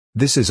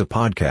This is a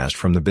podcast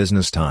from the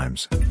Business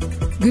Times.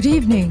 Good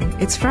evening.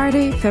 It's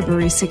Friday,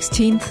 February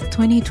 16th,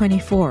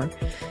 2024.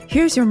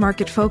 Here's your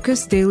market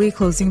focus daily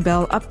closing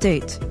bell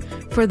update.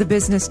 For the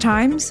Business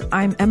Times,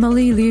 I'm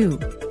Emily Liu.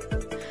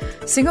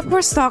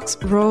 Singapore stocks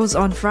rose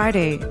on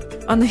Friday,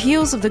 on the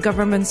heels of the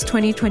government's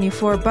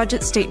 2024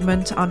 budget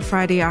statement on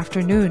Friday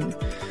afternoon.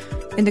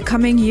 In the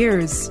coming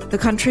years, the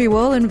country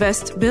will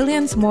invest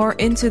billions more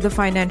into the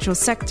financial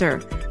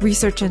sector,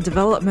 research and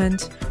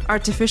development,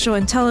 artificial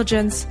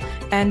intelligence,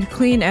 and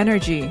clean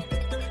energy.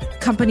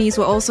 Companies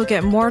will also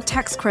get more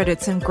tax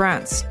credits and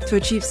grants to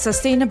achieve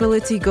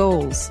sustainability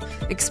goals,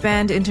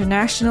 expand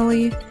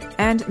internationally,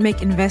 and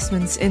make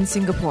investments in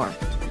Singapore.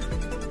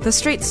 The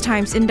Straits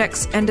Times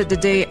Index ended the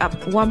day up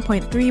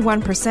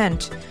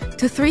 1.31%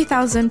 to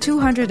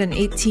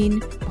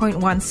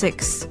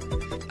 3,218.16.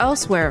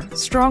 Elsewhere,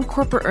 strong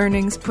corporate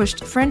earnings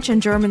pushed French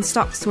and German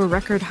stocks to a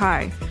record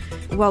high,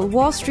 while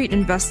Wall Street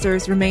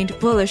investors remained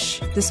bullish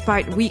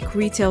despite weak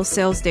retail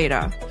sales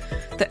data.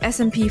 The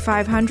S&P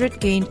 500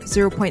 gained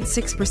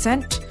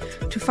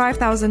 0.6% to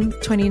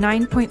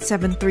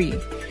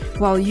 5,029.73,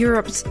 while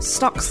Europe's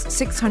Stoxx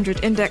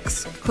 600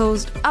 index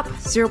closed up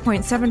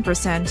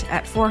 0.7%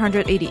 at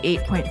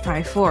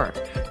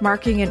 488.54,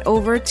 marking an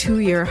over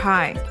 2-year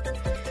high.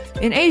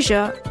 In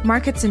Asia,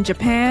 markets in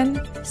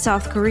Japan,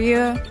 South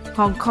Korea,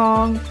 Hong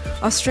Kong,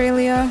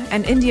 Australia,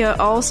 and India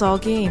all saw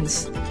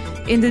gains.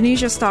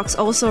 Indonesia stocks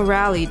also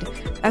rallied,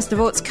 as the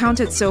votes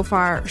counted so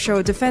far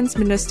show Defense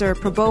Minister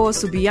Prabowo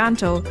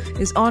Subianto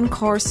is on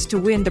course to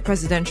win the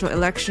presidential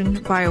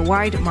election by a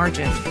wide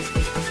margin.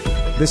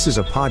 This is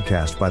a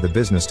podcast by the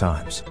Business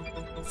Times.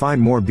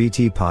 Find more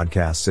BT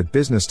podcasts at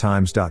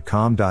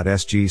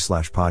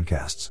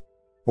businesstimes.com.sg/podcasts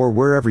or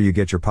wherever you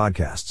get your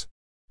podcasts.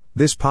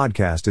 This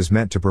podcast is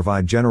meant to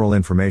provide general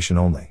information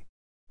only.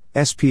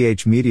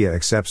 SPH Media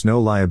accepts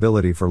no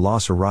liability for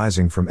loss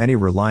arising from any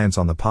reliance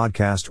on the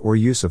podcast or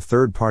use of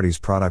third parties'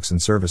 products and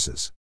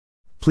services.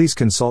 Please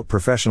consult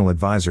professional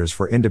advisors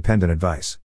for independent advice.